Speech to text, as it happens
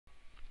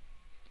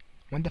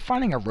When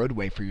defining a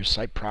roadway for your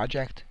site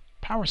project,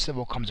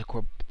 PowerCivil comes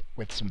equipped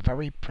with some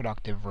very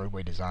productive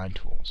roadway design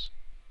tools.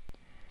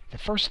 The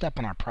first step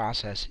in our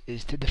process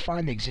is to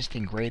define the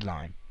existing grade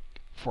line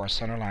for our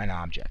centerline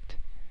object.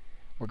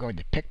 We're going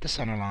to pick the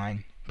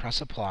centerline, press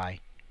apply,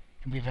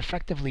 and we've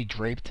effectively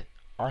draped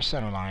our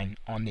centerline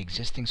on the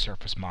existing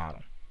surface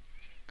model.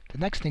 The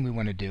next thing we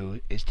want to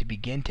do is to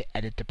begin to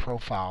edit the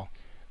profile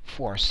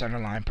for our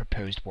centerline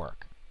proposed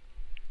work.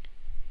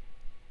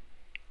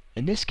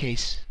 In this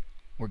case,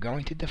 we're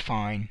going to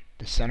define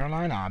the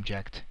centerline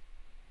object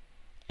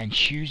and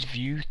choose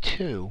View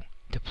 2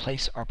 to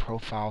place our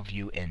profile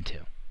view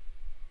into.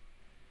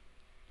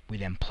 We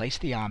then place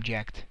the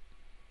object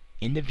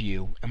in the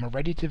view and we're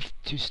ready to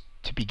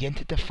begin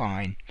to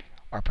define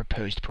our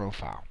proposed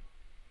profile.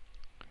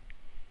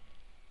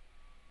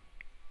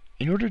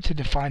 In order to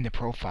define the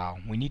profile,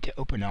 we need to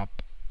open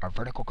up our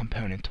vertical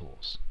component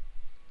tools.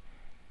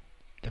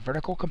 The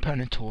vertical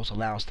component tools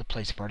allow us to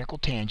place vertical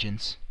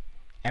tangents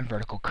and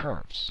vertical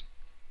curves.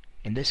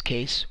 In this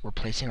case, we're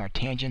placing our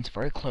tangents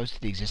very close to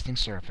the existing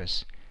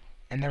surface,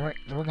 and then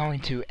we're going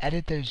to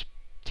edit those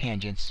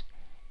tangents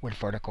with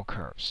vertical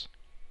curves.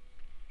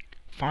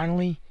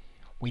 Finally,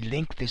 we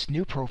link this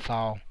new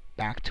profile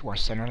back to our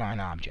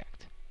centerline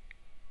object.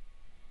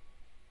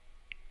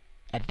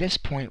 At this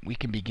point, we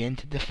can begin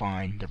to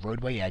define the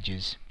roadway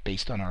edges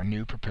based on our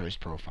new proposed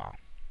profile.